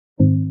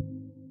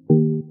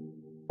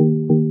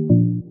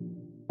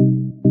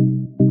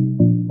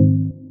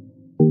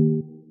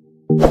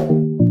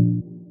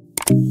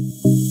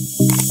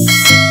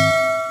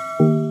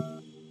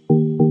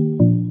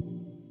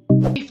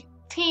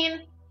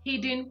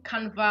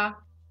Canva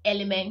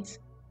element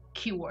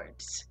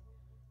keywords.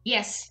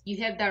 Yes,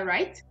 you heard that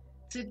right.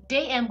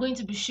 Today I'm going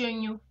to be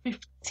showing you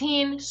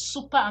 15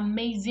 super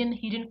amazing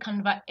hidden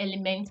Canva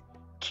element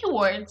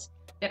keywords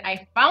that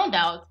I found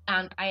out,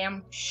 and I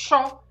am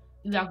sure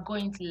you are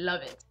going to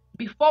love it.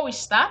 Before we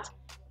start,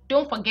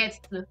 don't forget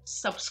to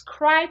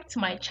subscribe to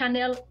my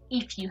channel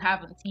if you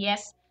haven't.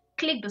 Yes,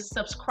 click the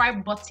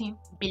subscribe button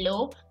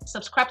below.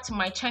 Subscribe to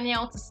my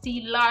channel to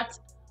see lots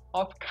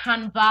of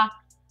Canva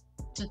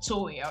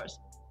tutorials.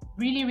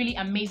 Really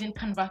amazing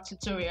Canva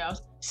tutorials.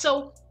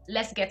 So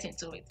let's get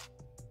into it.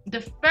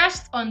 The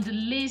first on the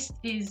list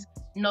is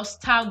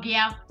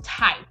nostalgia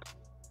type.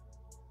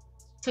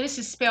 So this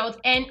is spelled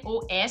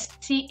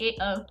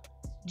Nostalgiatype.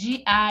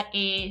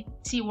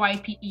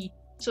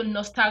 So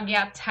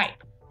nostalgia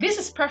type. This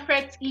is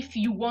perfect if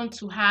you want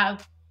to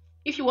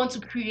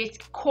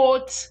create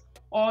quotes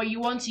or you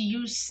want to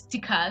use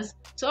stickers.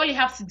 So all you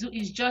have to do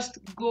is just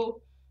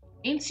go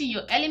into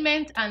your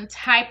element and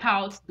type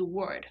out the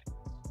word.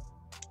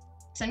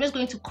 So I'm just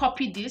going to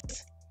copy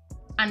this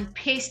and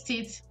paste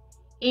it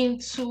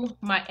into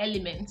my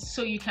element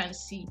so you can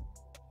see.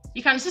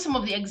 You can see some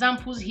of the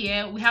examples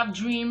here. We have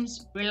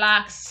dreams,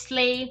 relax,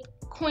 slay,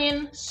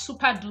 queen,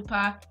 super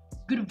duper,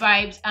 good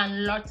vibes,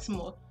 and lots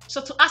more. So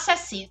to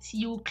access it,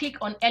 you click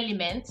on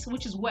elements,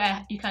 which is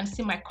where you can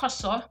see my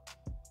cursor.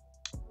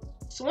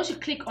 So once you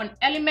click on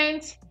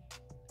element,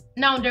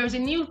 now there is a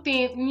new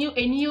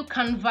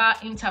Canva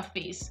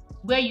interface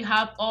where you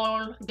have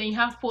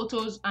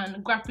photos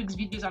and graphics,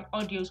 videos, and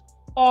audios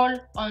all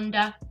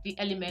under the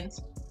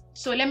elements.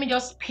 So let me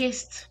just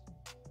paste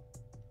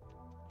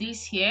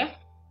this here,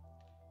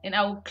 and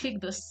I will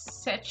click the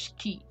search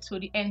key, so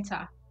the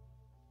enter.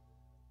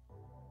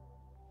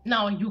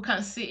 Now you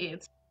can see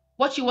it.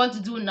 What you want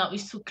to do now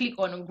is to click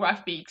on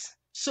graphics,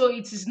 so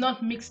it is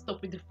not mixed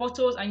up with the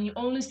photos and you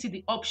only see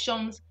the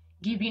options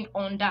given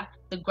under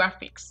the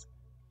graphics.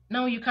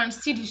 Now you can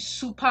see the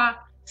super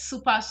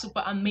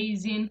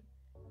amazing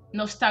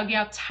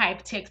nostalgia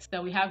type text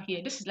that we have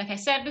here. This is, like I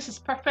said, this is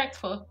perfect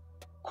for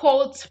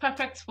quotes,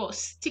 perfect for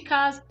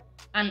stickers,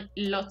 and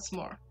lots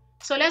more.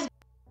 So let's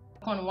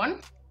go on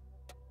one.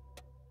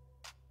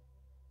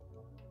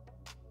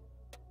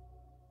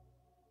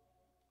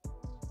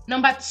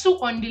 Number 2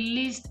 on the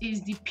list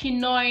is the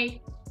Pinoy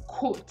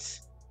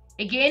Coats.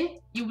 Again,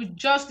 you would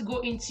just go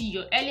into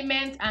your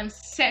element and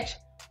search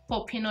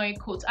for Pinoy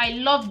Coats. I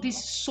love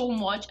this so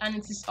much, and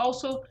it is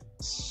also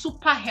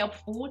super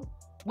helpful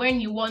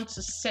when you want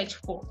to search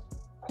for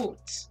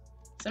quotes.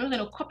 So I'm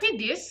going to copy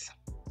this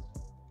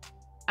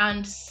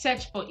and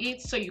search for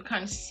it so you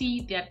can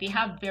see that they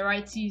have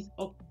variety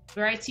of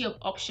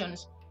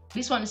options.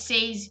 This one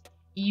says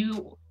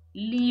you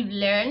live,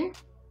 learn.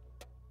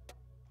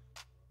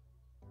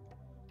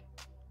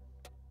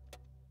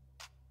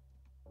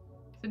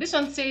 So this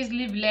one says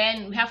live,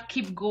 learn. We have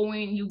keep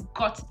going, you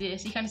got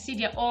this. You can see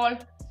they're all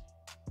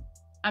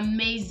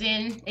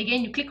amazing.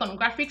 Again, you click on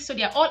graphics, so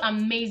they're all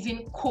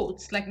amazing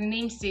quotes, like the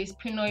name says,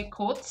 Pinoy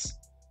Coats.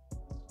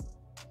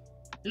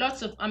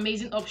 Lots of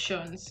amazing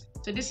options.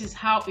 So this is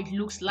how it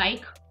looks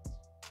like.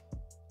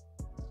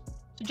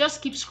 So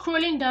just keep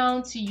scrolling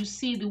down till you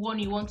see the one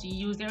you want to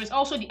use. There is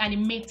also the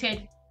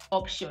animated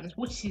option,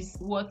 which is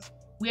where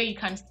you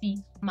can see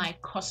my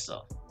cursor.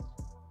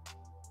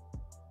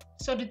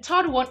 So the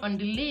third one on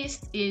the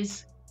list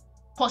is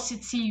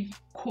positive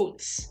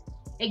quotes.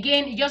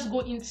 Again, you just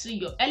go into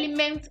your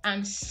element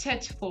and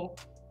search for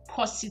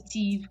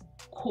positive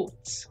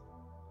quotes.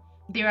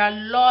 There are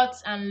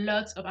lots and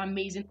lots of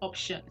amazing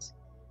options.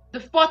 The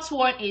fourth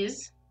one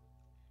is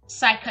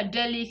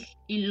psychedelic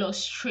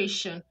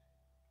illustration.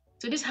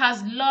 So this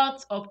has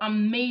lots of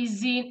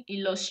amazing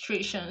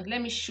illustrations.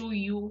 Let me show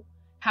you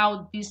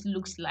how this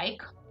looks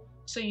like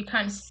so you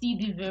can see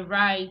the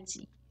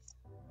variety.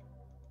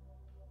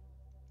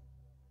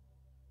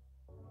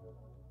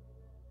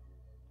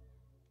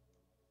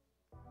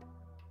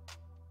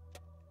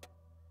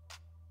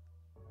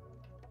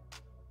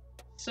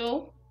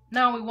 So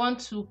now we want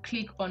to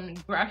click on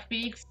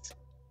graphics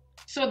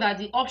so that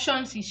the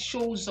options it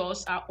shows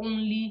us are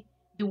only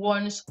the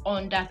ones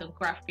under the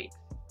graphic.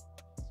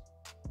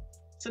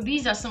 So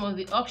these are some of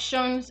the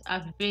options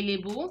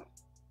available.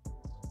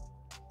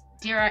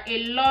 There are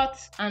a lot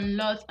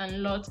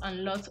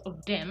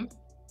of them.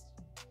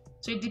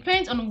 So it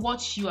depends on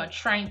what you are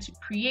trying to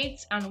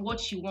create and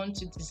what you want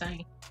to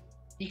design.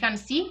 You can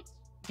see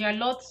there are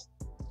lots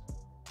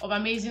of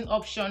amazing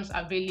options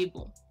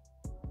available.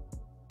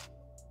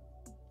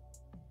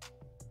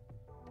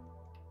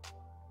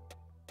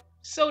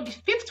 So the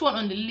fifth one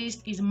on the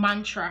list is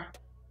mantra.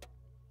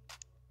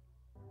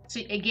 So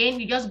again,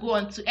 you just go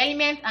on to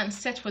element and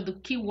search for the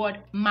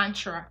keyword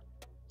mantra.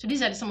 So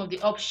these are some of the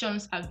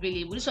options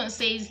available. This one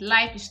says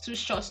life is too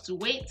short to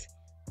wait.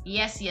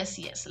 Yes,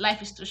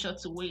 life is too short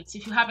to wait.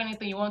 If you have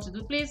anything you want to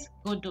do, please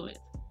go do it.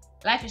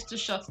 Life is too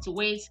short to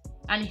wait.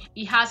 And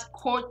it has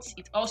quotes.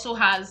 It also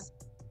has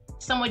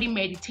somebody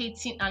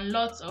meditating and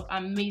lots of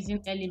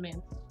amazing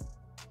elements.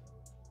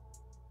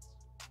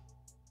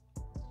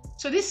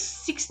 So this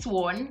sixth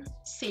one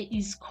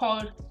is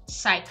called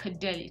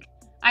psychedelic.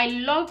 I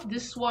love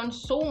this one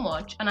so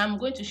much, and I'm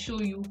going to show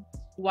you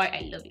why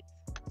I love it.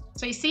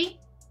 So you see,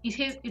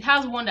 it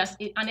has one that's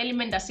an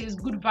element that says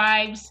good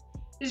vibes.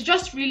 It's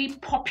just really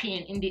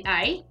popping in the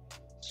eye.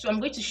 So I'm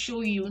going to show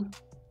you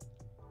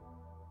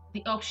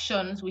the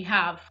options we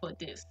have for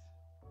this.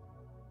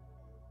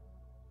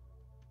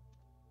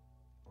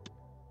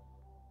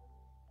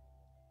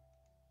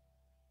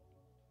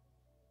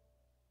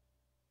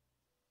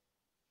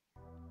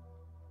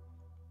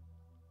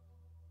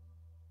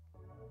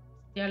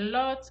 There are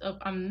lots of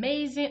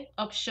amazing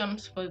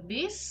options for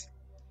this.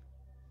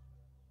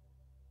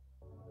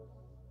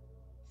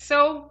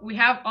 So we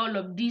have all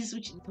of these,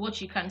 which is what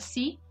you can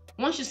see.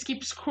 Once you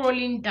keep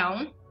scrolling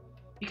down,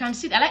 you can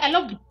see that I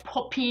love the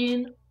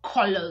popping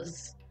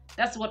colors.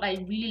 That's what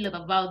I really love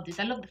about this.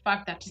 I love the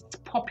fact that it's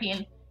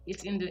popping,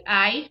 it's in the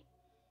eye.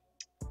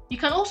 You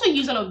can also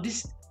use all of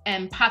these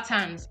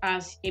patterns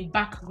as a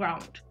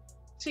background.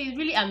 So it's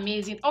really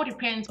amazing. It all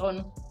depends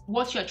on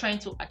what you're trying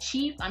to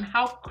achieve and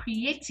how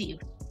creative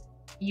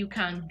you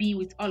can be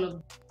with all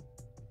of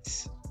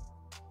this.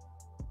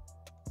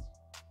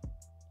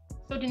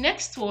 So the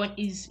next one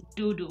is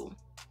doodle.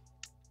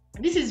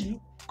 This is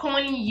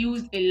commonly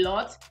used a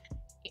lot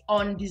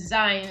on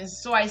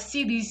designs. So I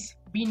see this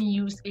being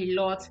used a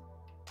lot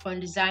on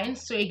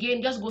designs. So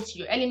again, just go to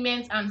your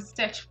elements and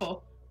search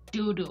for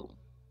doodle.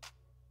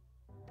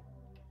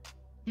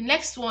 The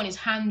next one is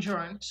hand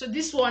drawn. So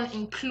this one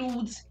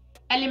includes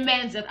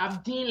elements that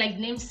have been, like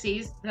the name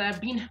says, that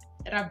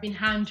have been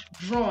hand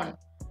drawn.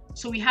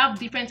 So we have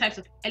different types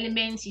of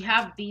elements. You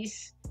have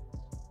this,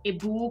 a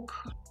book,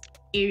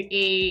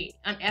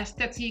 an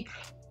aesthetic,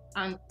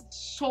 and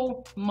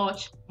so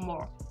much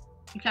more.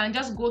 You can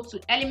just go to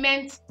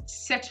elements,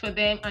 search for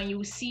them, and you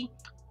will see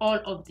all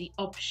of the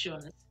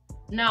options.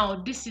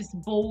 Now this is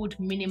bold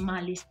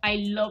minimalist.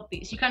 I love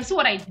this. You can see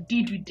what I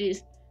did with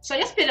this. So I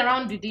just played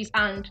around with this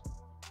and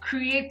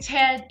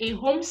created a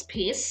home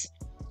space.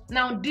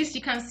 Now this,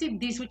 you can see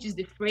this, which is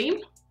the frame,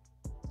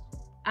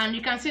 and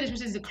you can see this,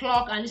 which is the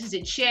clock, and this is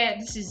a chair,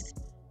 this is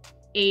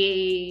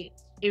a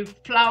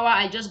flower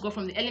I just got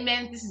from the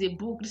element, this is a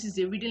book, this is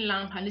a reading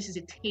lamp, and this is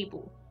a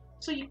table.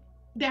 So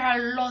there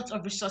are lots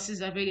of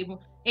resources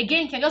available.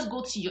 Again, you can just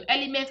go to your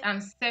element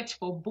and search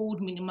for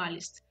bold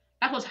minimalist.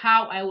 That was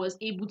how I was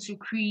able to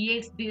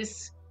create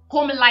this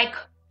home-like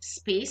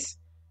space.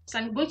 So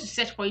I'm going to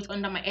search for it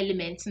under my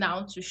elements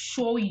now to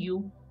show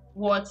you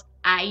what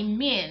I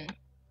mean.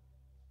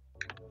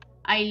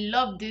 I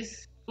love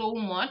this so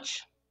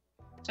much.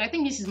 So I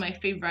think this is my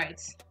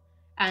favorite,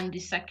 and the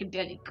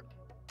psychedelic.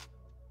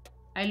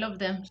 I love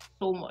them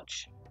so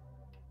much.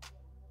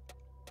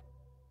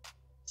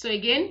 So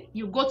again,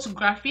 you go to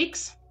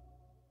graphics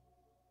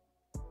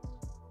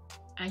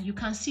and you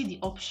can see the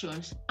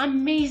options.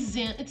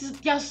 Amazing. It is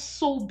just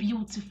so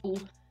beautiful.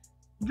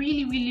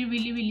 Really, really,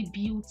 really, really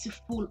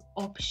beautiful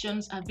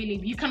options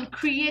available. You can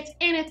create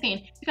anything.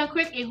 You can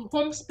create a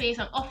home space,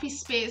 an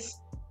office space.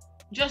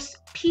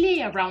 Just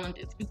play around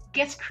it.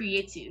 Get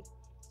creative.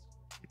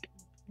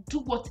 Do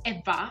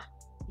whatever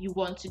you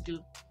want to do.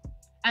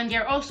 And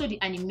there are also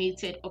the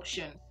animated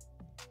options.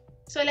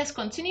 So let's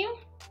continue.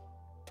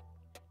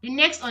 The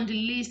next on the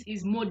list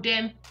is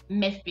modern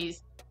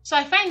methods. So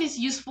I find this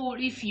useful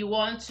if you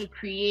want to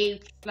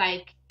create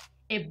like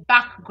a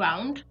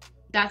background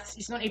that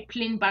is not a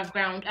plain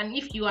background, and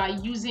if you are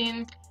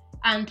using,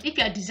 and if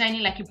you are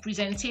designing like a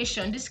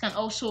presentation, this can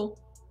also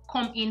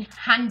come in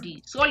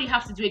handy. So all you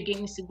have to do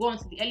again is to go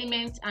onto the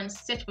elements and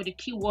search for the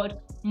keyword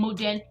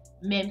modern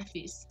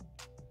Memphis.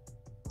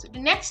 So the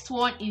next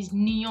one is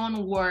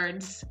neon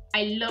words.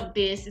 I love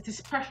this. It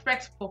is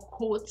perfect for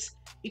quotes.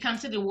 You can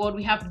see the word.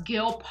 We have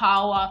girl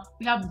power,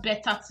 we have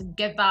better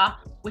together,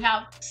 we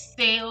have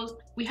sales,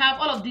 we have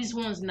all of these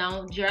ones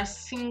now. They are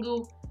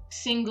single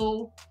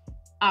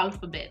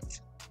alphabet.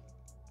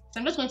 So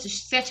I'm just going to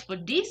search for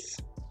this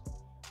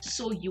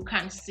so you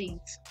can see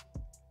it.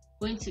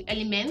 Going to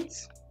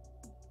elements,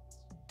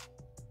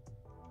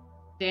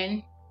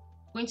 then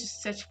going to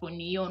search for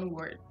neon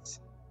words.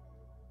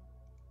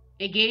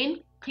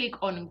 Again,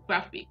 click on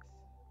graphics.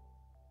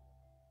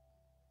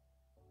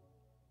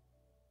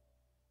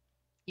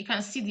 You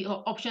can see the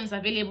options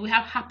available. We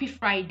have happy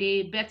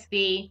Friday,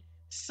 birthday,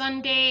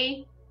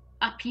 Sunday,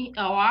 happy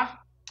hour,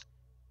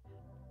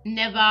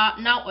 never,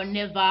 now or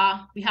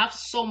never. We have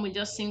some with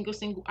just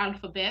single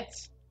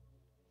alphabets.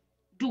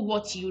 Do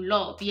what you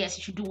love. Yes,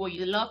 you should do what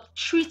you love.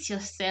 Treat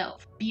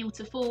yourself.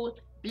 Beautiful,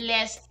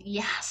 blessed,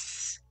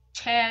 yes.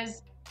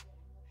 Cheers.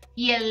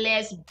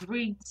 Fearless,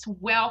 breathe,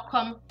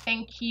 welcome,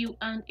 thank you,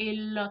 and a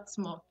lot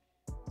more.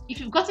 If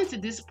you've gotten to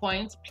this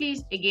point,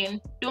 please again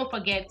don't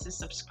forget to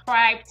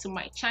subscribe to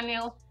my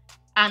channel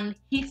and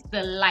hit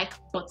the like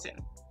button.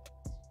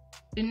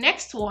 The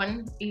next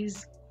one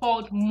is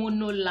called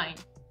Monoline.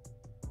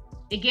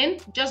 Again,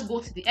 just go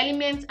to the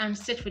elements and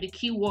search for the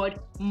keyword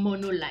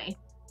Monoline.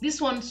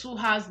 This one too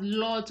has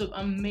lots of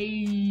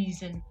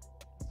amazing,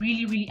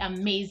 really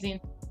amazing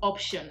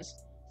options.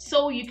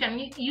 So you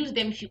can use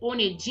them if you own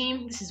a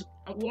gym. This is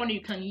one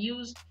you can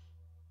use.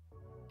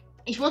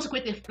 If you want to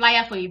create a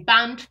flyer for a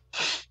band,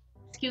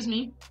 excuse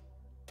me,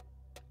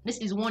 this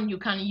is one you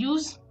can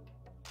use,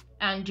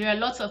 and there are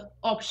lots of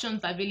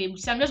options available.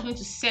 So I'm just going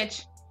to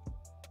search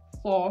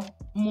for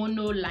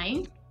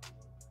Monoline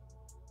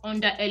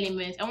under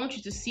elements. I want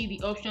you to see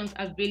the options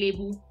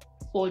available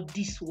for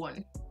this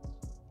one.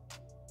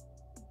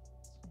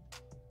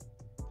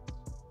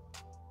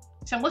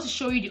 So I'm going to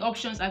show you the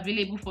options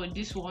available for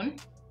this one.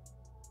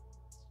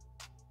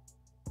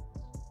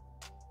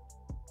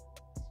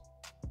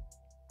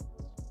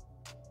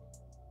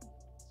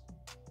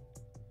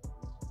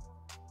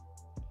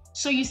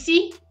 So you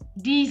see,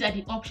 these are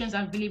the options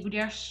available.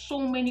 There are so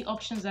many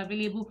options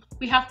available.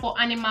 We have for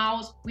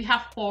animals, we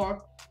have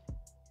for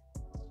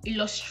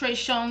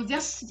illustrations.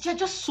 There are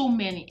just so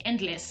many,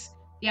 endless.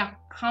 They are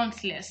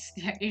countless.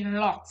 There are a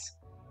lot.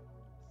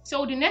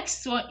 So the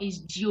next one is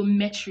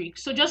geometric.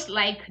 So just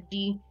like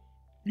the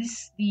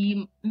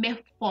map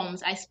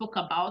forms I spoke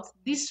about,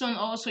 this one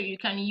also you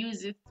can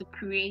use it to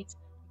create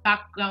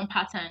background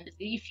patterns.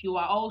 If you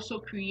are also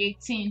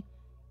creating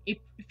if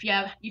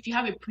you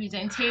have a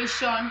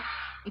presentation,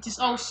 it is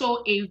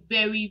also a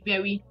very,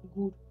 very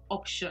good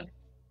option.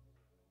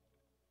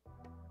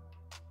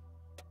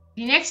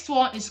 The next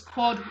one is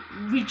called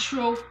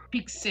retro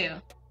pixel.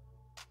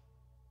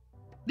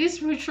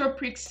 This retro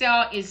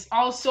pixel is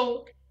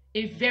also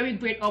a very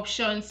great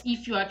option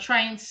if you are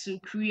trying to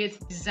create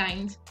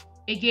designs.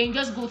 Again,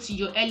 just go to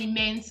your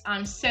elements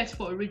and search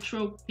for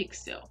retro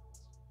pixel.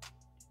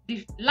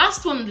 The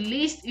last one on the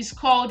list is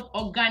called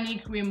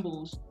organic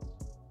rainbows.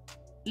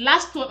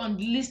 Last one on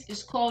the list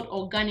is called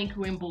organic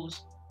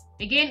rainbows.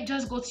 Again,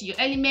 just go to your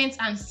elements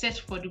and search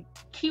for the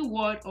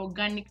keyword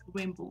organic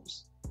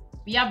rainbows.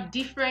 We have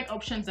different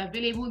options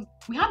available.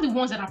 We have the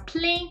ones that are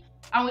plain,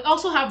 and we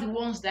also have the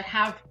ones that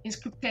have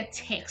inscripted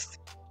text.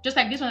 Just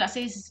like this one that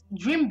says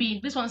dream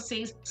big, this one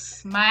says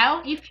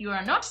smile. If you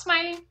are not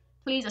smiling,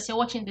 please, as you're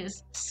watching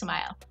this,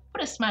 smile.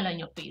 Put a smile on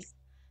your face.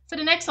 So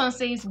the next one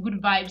says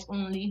good vibes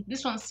only.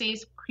 This one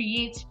says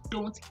create,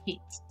 don't hate.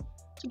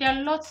 So there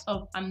are lots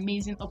of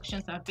amazing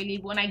options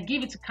available, and I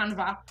give it to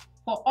Canva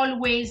for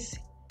always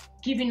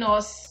giving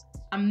us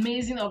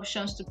amazing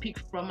options to pick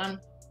from and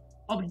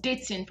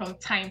updating from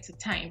time to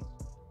time.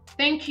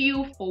 Thank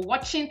you for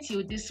watching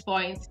till this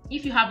point.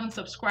 If you haven't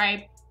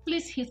subscribed,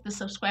 please hit the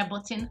subscribe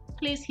button.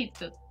 Please hit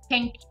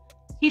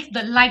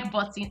the like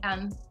button,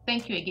 and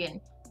thank you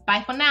again.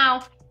 Bye for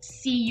now.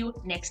 See you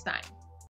next time.